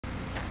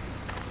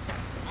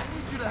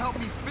to help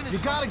me finish. You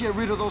gotta get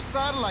rid of those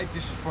satellite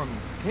dishes for me.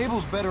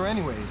 Cable's better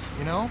anyways,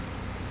 you know?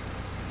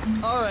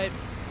 All right.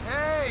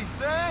 Hey,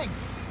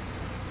 thanks.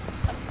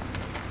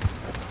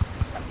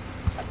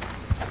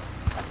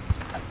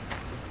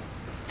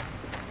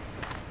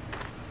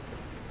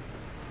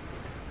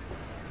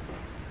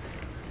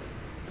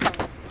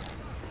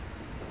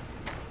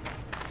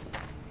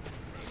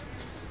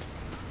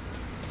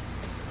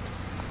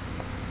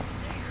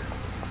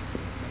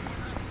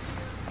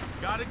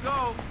 Gotta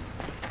go.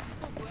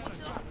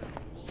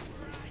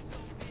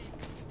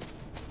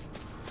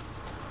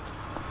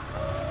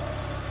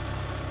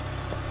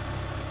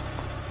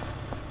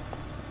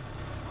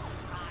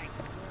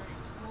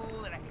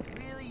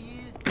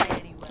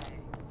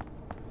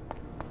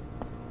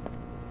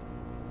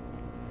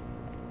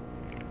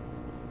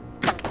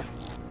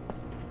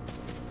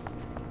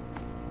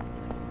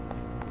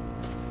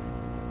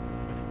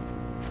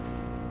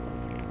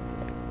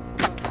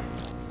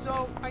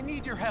 So, I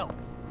need your help.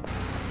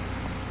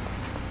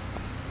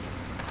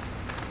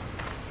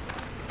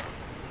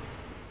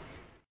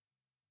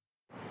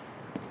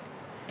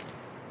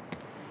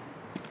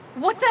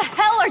 What the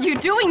hell are you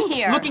doing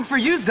here? Looking for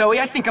you, Zoe.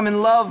 I think I'm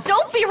in love.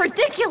 Don't be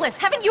ridiculous!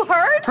 Haven't you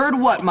heard? Heard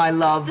what, my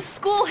love? The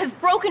school has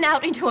broken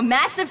out into a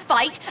massive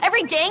fight.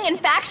 Every gang and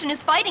faction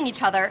is fighting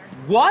each other.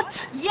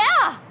 What?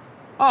 Yeah!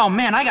 Oh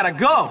man, I gotta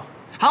go.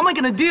 How am I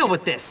gonna deal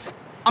with this?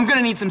 I'm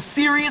gonna need some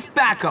serious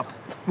backup.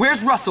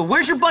 Where's Russell?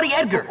 Where's your buddy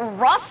Edgar?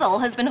 Russell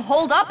has been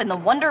holed up in the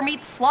Wonder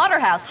Meat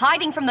slaughterhouse,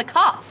 hiding from the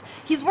cops.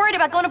 He's worried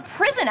about going to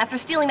prison after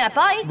stealing that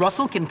bike.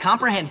 Russell can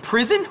comprehend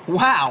prison?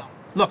 Wow.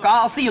 Look,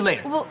 I'll see you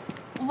later. Well,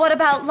 what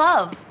about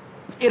love?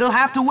 It'll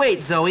have to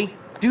wait, Zoe.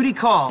 Duty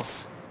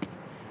calls.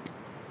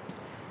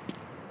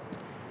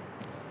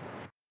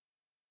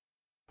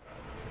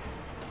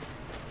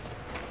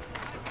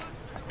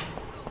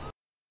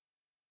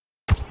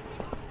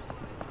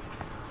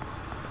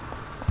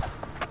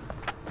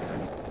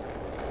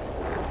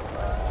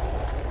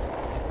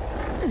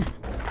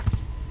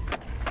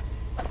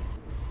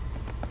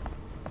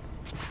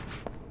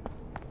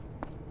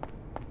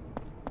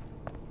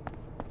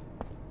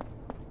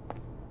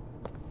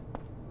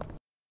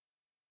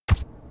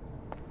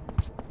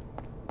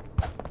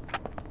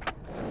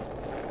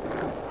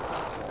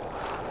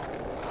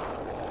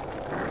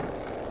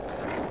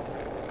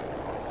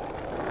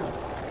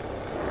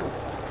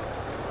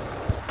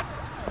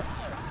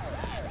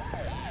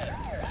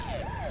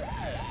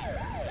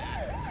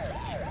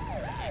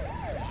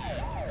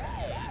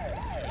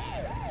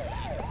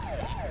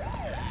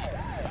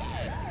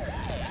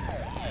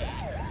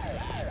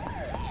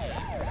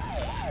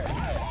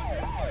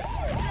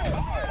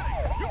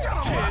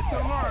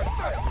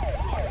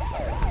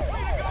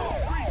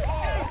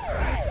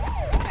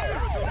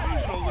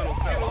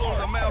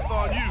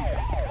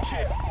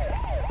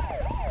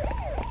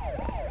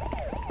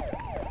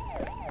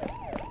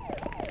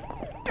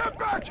 Get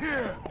back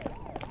here!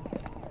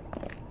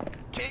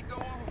 Can't go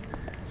on.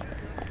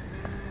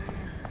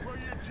 Well,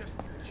 you're just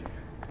a kid.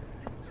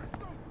 You just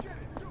don't get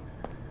it, do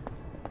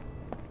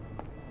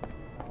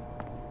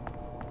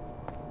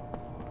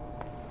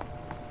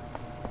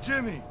you?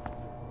 Jimmy,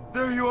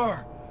 there you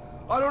are.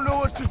 I don't know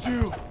what to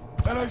do,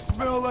 and I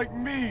smell like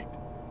meat.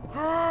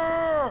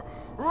 Grrr!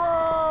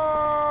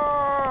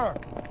 Roar!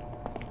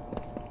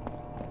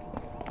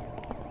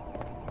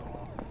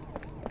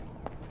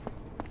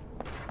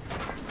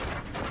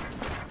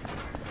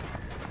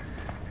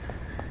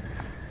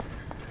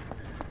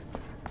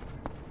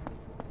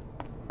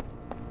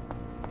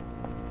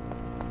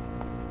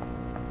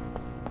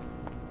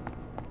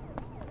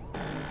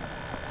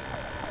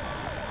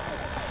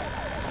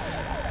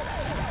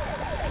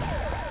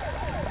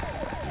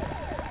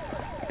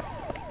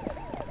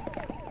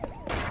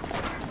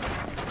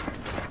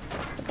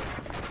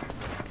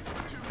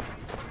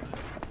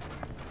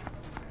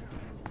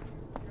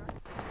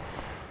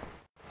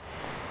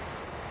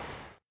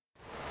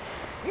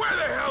 Where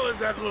the hell is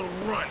that little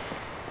runt?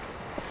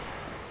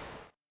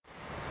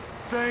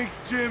 Thanks,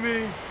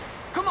 Jimmy.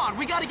 Come on,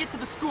 we gotta get to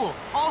the school.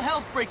 All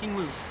hell's breaking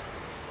loose.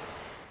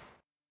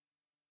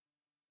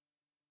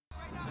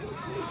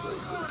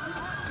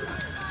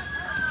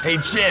 Hey,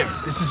 Jim,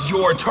 this is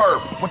your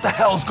turf. What the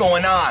hell's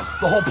going on?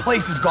 The whole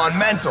place has gone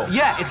mental.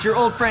 Yeah, it's your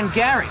old friend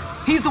Gary.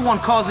 He's the one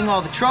causing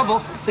all the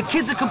trouble. The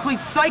kid's a complete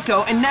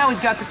psycho, and now he's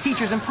got the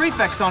teachers and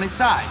prefects on his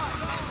side.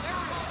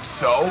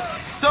 So?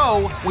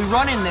 So, we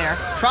run in there,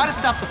 try to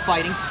stop the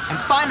fighting, and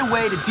find a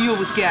way to deal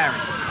with Gary.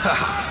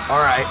 All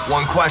right,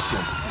 one question.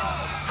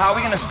 How are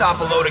we gonna stop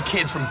a load of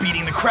kids from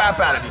beating the crap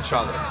out of each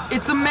other?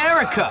 It's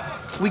America.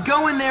 We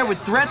go in there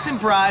with threats and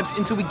bribes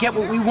until we get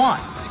what we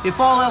want. If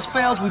all else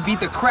fails, we beat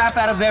the crap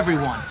out of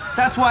everyone.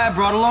 That's why I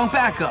brought along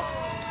backup.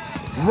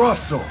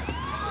 Russell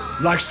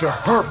likes to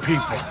hurt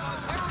people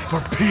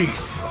for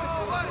peace.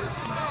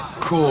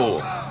 Cool.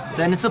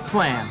 Then it's a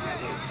plan.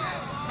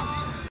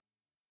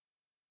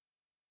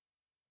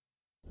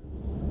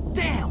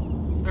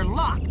 Damn! They're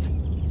locked!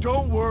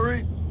 Don't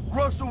worry,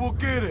 Russell will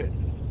get it.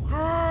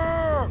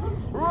 Grrr!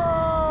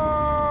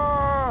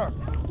 Roar!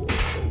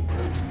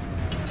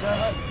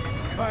 That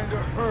kinda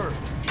hurt.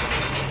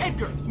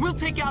 Edgar, we'll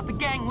take out the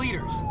gang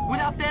leaders.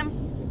 Without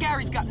them,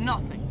 Gary's got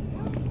nothing.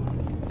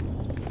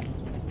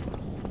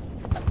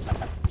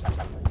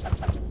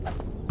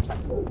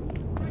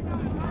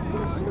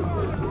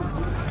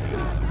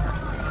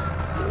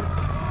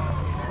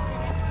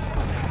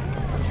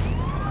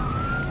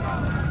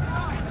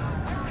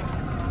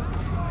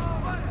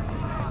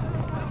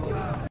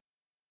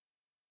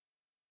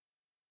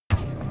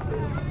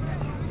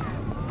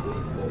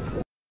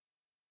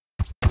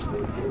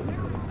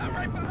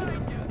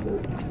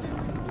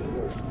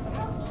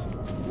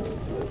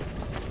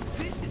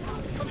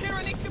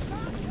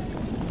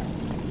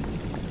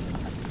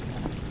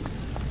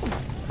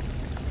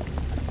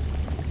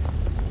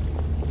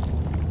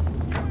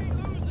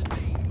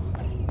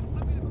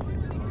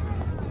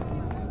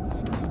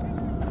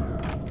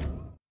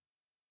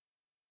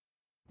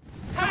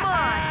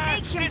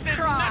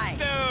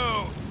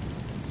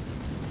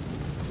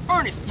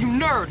 Ernest, you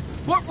nerd!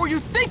 What were you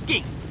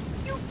thinking?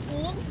 You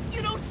fool!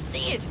 You don't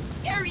see it!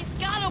 Gary's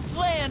got a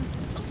plan!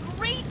 A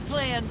great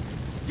plan!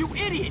 You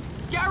idiot!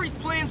 Gary's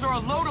plans are a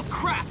load of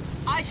crap!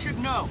 I should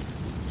know!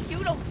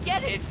 You don't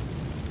get it!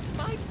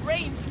 My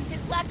brains and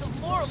his lack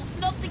of morals,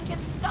 nothing can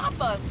stop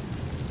us!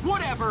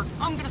 Whatever!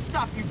 I'm gonna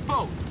stop you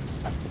both!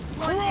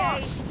 One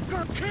day...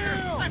 You're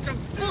killed! Such a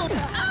fool!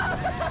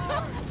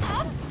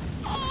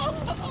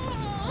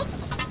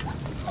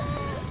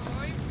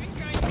 I think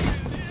I need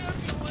an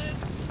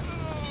ambulance!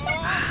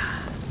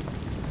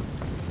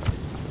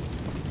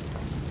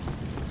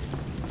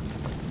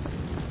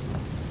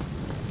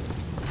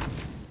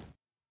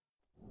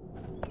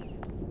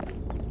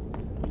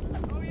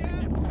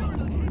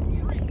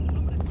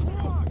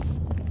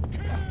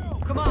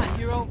 Come on,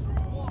 hero.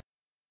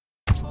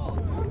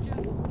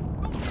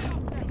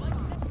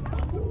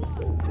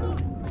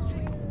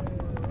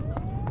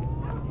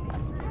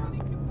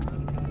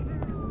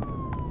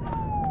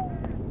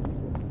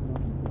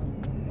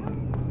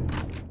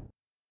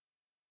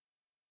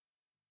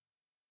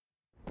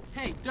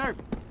 Hey,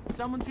 Derby,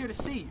 someone's here to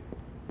see you.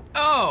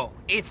 Oh,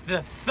 it's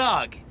the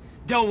thug.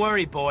 Don't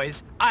worry,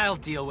 boys. I'll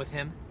deal with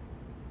him.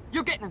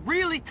 You're getting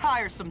really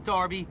tiresome,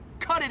 Darby.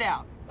 Cut it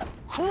out.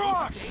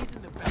 Crush!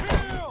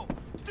 Kill!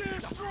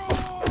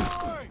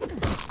 Destroy!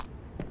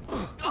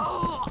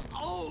 Oh,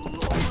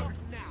 Lord.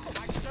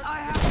 I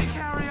have to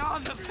carry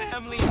on the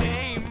family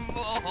name.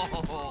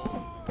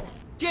 Oh.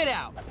 Get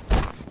out.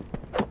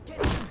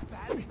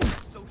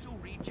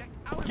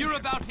 You're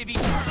about to be...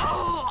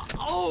 Oh,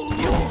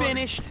 You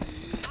finished?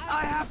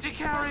 I have to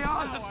carry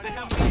on the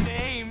family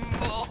name.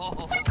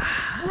 Oh.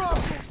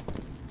 Ruffles!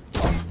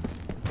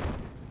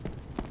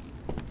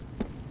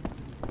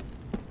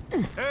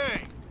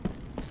 Hey!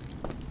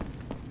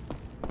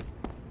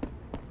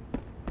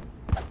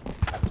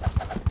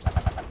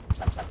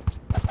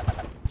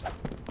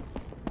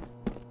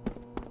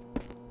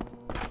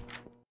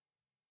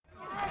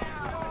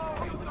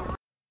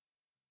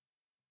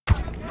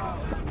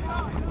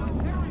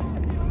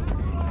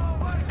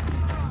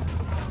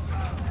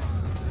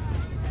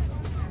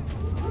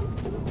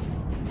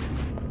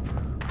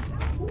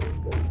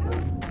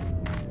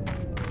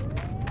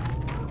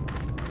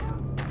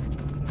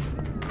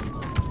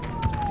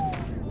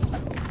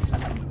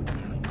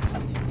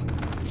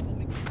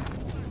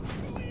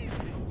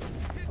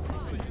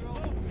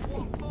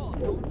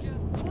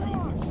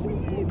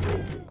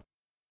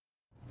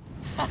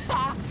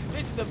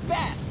 This is the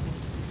best!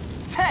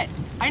 Ted,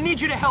 I need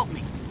you to help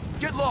me.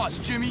 Get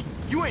lost, Jimmy.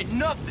 You ain't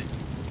nothing.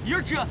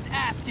 You're just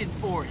asking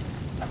for it.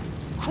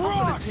 I'm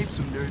gonna tape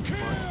some nerds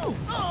parts.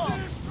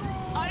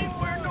 I ain't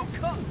wearing no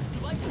cup.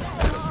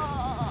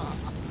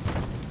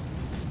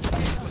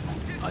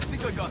 I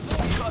think I got some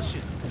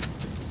concussion.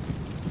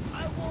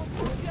 I won't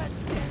forget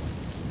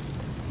this!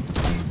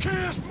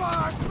 Kiss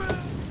my face!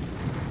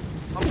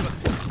 I'm gonna...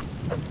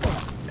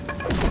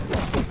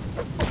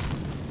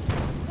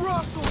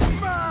 Russell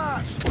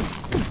smash!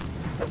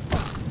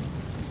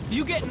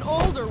 You getting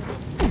older?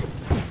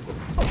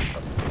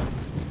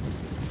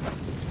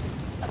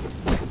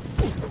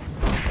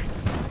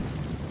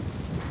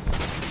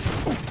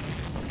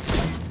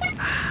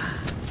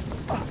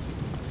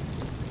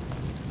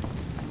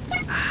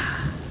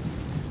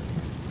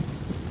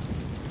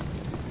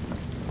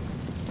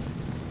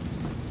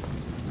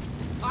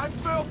 I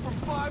fell from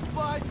 5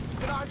 flights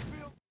and I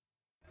feel...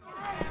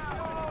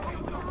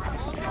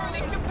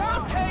 Turning to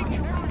pound cake!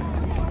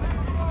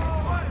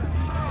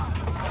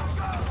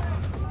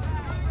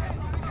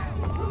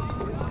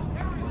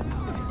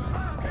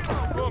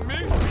 From me?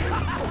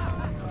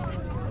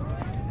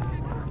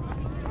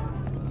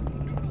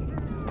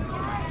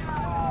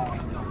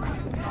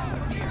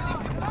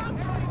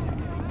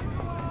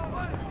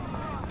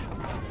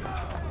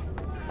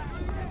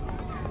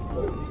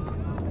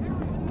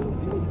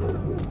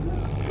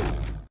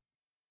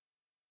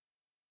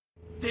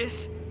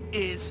 This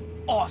is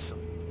awesome.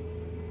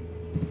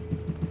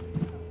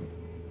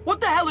 What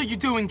the hell are you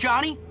doing,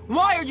 Johnny?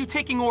 Why are you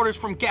taking orders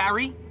from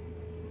Gary?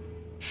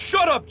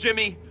 Shut up,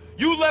 Jimmy!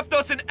 You left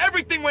us and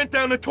everything went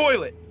down the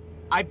toilet!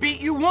 I beat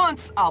you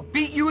once, I'll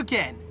beat you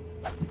again.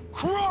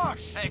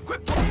 Crush! Hey,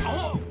 quick!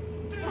 Oh!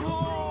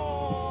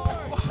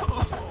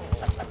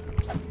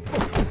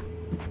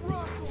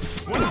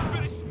 When I'm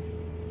finished.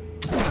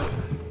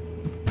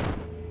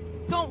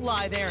 Don't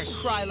lie there and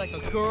cry like a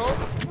girl.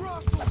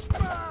 Russell, smash!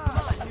 Come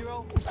on,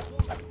 hero.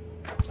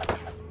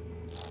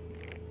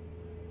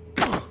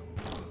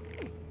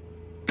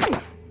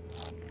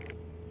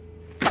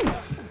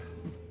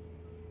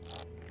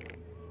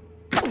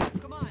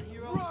 Come on,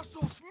 hero.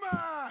 Russell,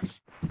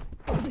 smash!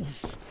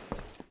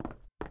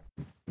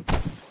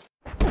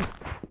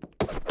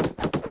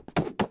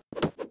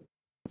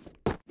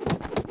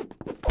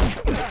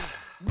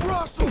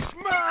 Russell,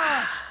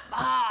 smash!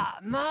 Ah,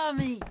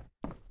 mommy.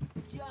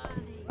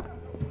 Johnny.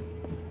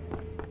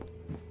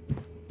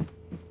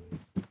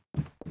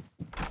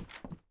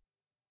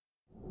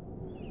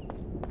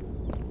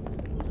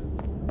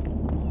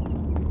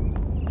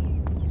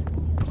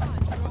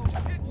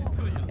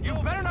 You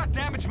better not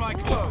damage my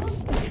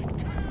clothes.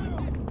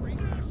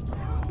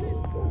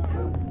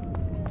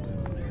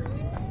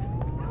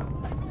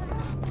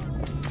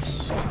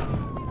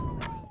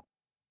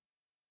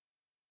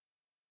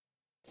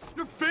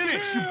 You're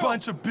finished, you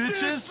bunch of bitches!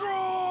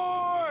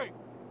 Destroy!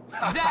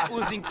 That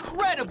was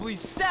incredibly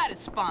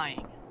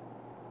satisfying.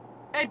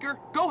 Edgar,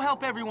 go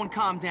help everyone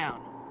calm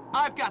down.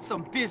 I've got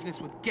some business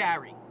with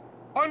Gary.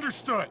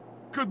 Understood.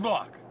 Good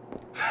luck.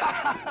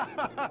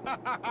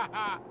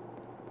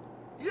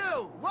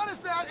 You, what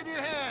is that in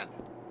your hand?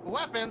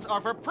 Weapons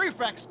are for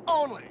prefects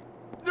only.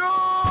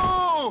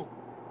 No!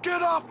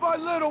 Get off my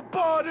little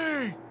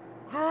body!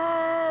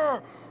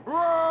 Grrr!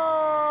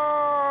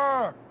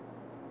 Grrr!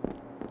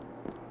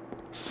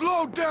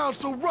 Slow down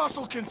so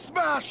Russell can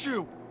smash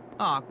you!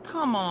 Aw,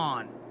 come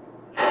on.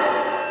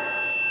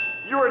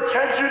 Your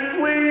attention,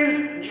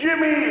 please.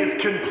 Jimmy is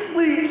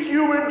complete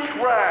human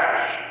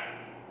trash.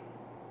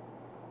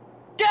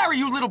 Gary,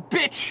 you little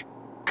bitch!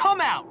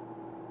 Come out!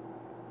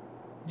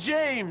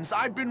 James,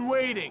 I've been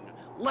waiting.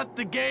 Let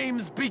the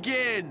games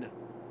begin.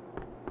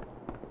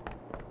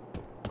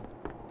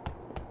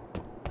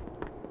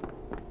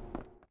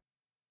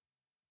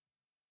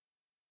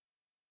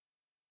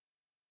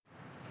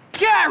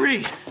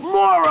 Gary!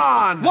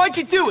 Moron! Why'd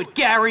you do it,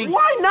 Gary?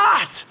 Why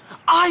not?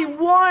 I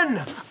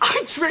won!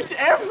 I tricked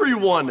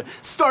everyone!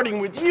 Starting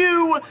with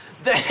you,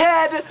 the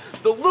head,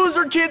 the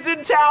loser kids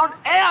in town,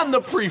 and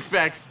the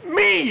prefects.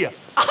 Me!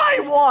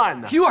 I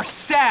won! You are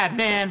sad,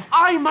 man.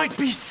 I might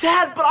be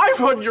sad, but I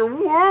run your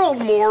world,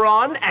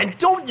 moron! And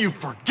don't you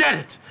forget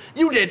it!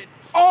 You did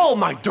all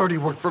my dirty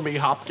work for me,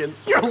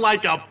 Hopkins. You're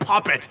like a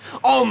puppet,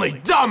 only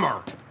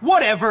dumber!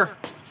 Whatever.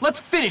 Let's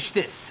finish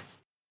this.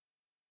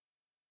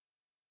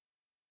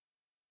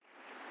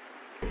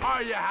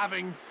 Are you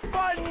having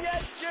fun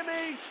yet,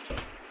 Jimmy?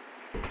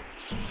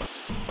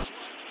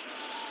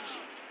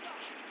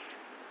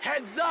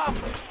 Heads up!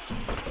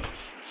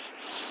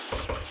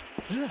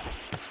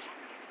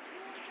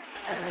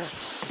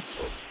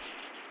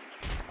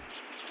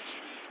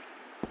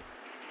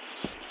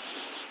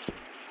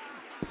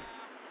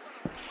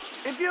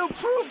 If you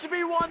prove to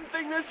me one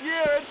thing this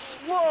year, it's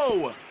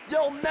slow.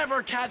 You'll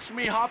never catch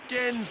me,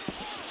 Hopkins.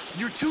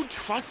 You're too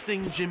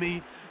trusting,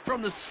 Jimmy.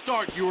 From the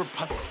start, you were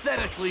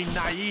pathetically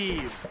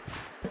naive.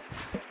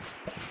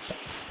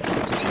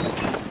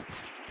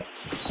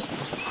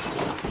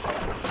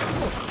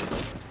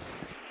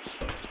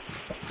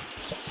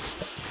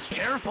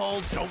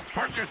 Careful, don't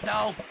hurt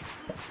yourself.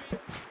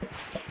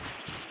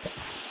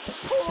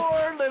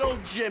 Poor little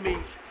Jimmy,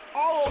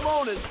 all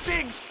alone in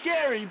big,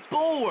 scary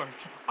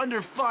Bullworth,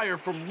 under fire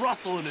from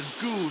Russell and his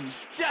goons,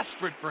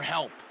 desperate for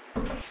help.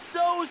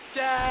 So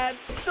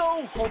sad,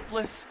 so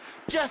hopeless,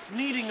 just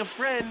needing a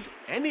friend,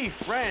 any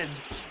friend.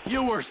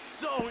 You were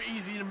so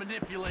easy to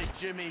manipulate,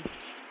 Jimmy.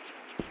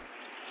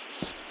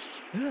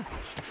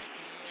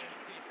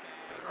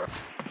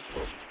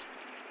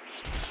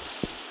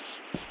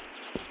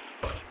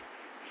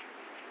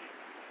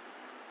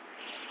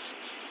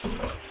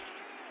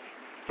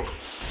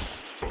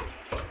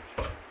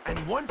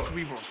 And once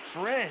we were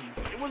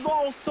friends, it was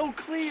all so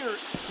clear.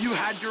 You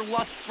had your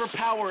lust for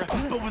power,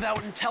 but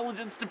without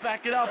intelligence to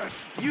back it up.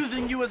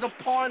 Using you as a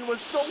pawn was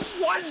so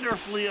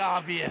wonderfully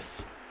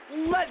obvious.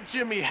 Let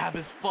Jimmy have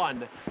his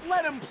fun.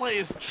 Let him play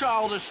his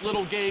childish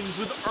little games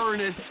with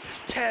Ernest,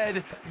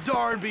 Ted,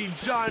 Darby,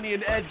 Johnny,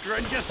 and Edgar,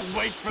 and just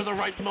wait for the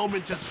right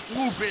moment to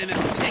swoop in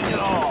and take it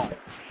all.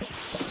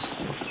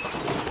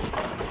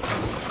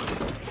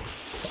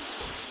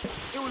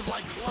 It was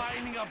like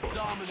lining up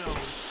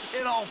dominoes.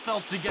 It all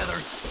fell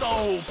together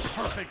so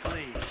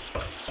perfectly.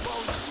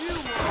 While you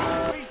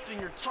were wasting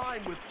your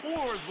time with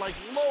whores like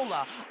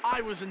Lola,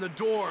 I was in the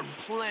dorm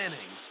planning.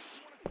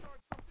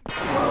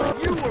 While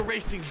you were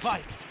racing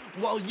bikes,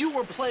 while you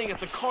were playing at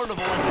the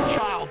carnival as a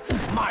child,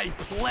 my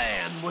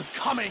plan was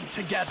coming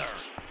together.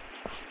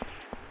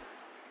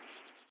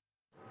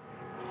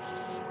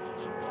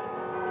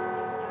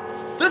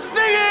 The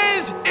thing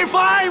is, if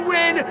I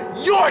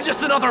win, you're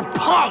just another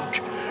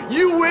punk!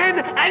 You win,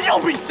 and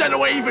you'll be sent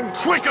away even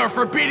quicker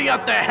for beating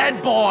up the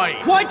head boy!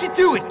 Why'd you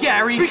do it,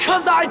 Gary?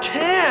 Because I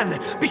can!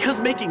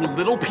 Because making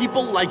little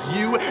people like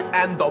you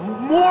and the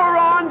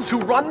morons who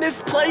run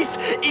this place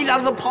eat out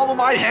of the palm of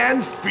my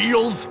hand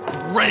feels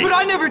great! But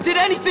I never did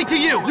anything to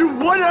you! You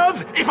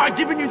would've if I'd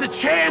given you the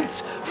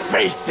chance!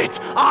 Face it,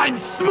 I'm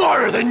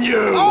smarter than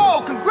you!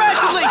 Oh,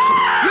 congratulations!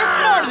 You're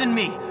smarter than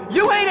me!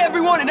 You hate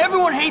everyone and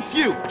everyone hates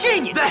you!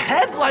 Genius! The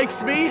head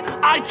likes me!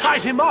 I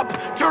tied him up,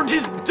 turned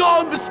his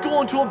dumb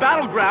school into a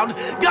battleground,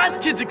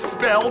 got kids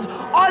expelled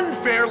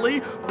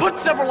unfairly, put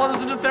several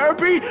others into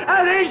therapy,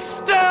 and he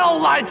still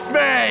likes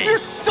me! You're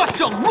such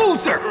a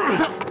loser!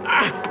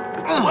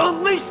 Well,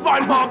 at least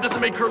my mom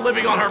doesn't make her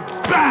living on her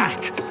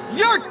back!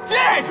 You're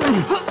dead!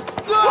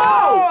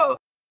 Whoa!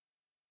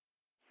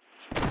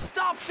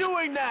 Stop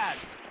doing that!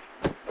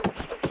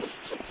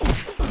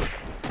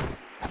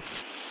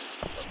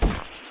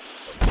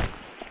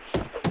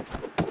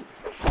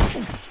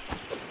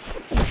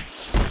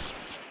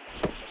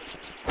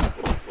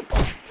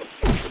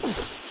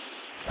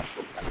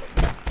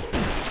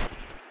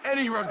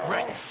 Any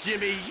regrets,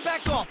 Jimmy?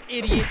 Back off,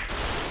 idiot!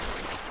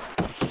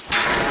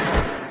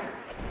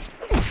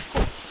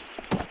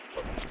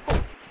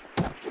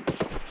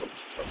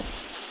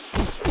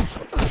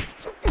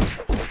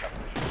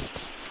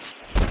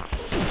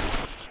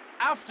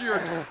 After you're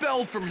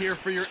expelled from here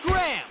for your—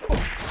 Scram!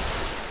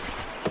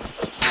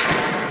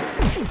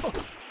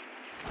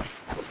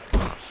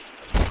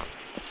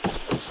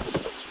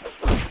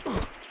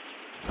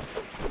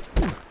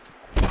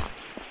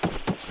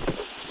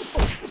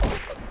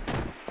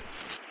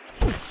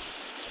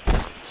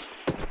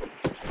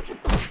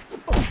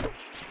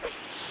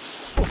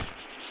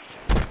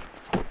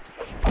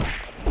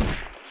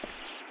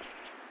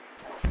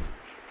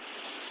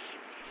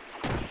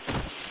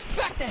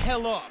 Back the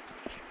hell off!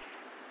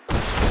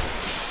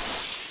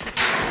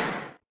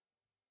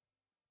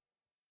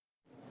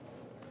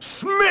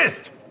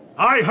 Smith!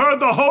 I heard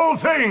the whole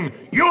thing!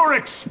 You're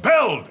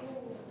expelled!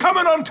 Come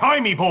and untie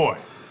me, boy!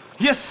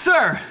 Yes,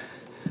 sir!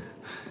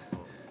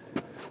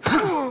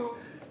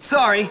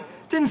 Sorry,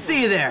 didn't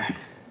see you there.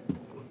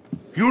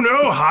 You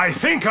know, I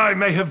think I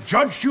may have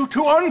judged you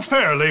too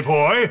unfairly,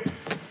 boy.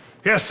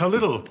 Yes, a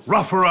little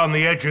rough around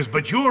the edges,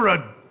 but you're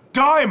a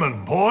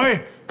diamond,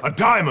 boy. A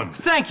diamond.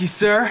 Thank you,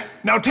 sir.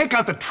 Now take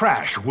out the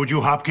trash, would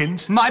you,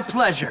 Hopkins? My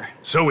pleasure.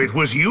 So it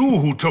was you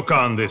who took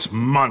on this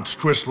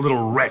monstrous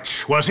little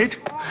wretch, was it?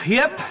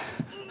 Yep.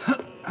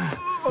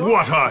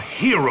 What a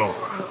hero!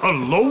 A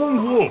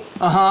lone wolf!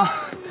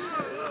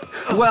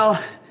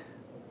 Well,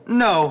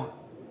 no.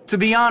 To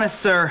be honest,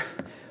 sir,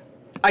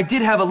 I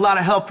did have a lot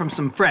of help from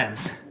some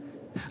friends.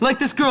 Like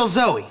this girl,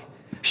 Zoe.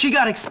 She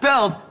got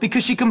expelled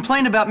because she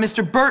complained about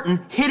Mr.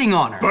 Burton hitting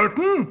on her.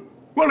 Burton?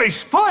 Well,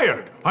 he's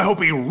fired! I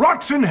hope he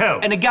rots in hell!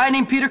 And a guy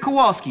named Peter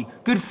Kowalski,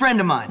 good friend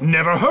of mine.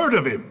 Never heard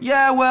of him.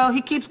 Yeah, well,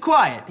 he keeps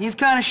quiet. He's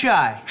kind of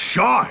shy.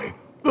 Shy?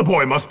 The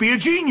boy must be a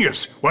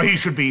genius. Why, he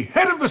should be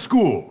head of the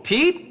school.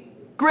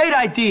 Pete? Great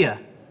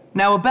idea.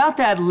 Now, about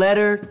that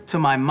letter to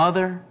my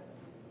mother.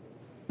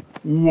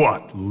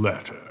 What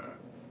letter?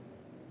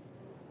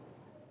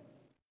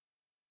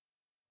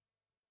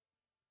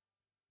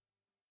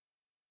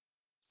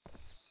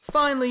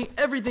 Finally,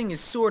 everything is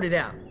sorted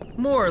out,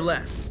 more or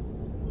less.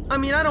 I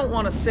mean, I don't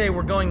want to say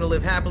we're going to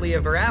live happily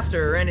ever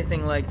after or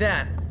anything like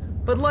that,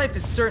 but life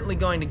is certainly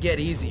going to get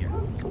easier.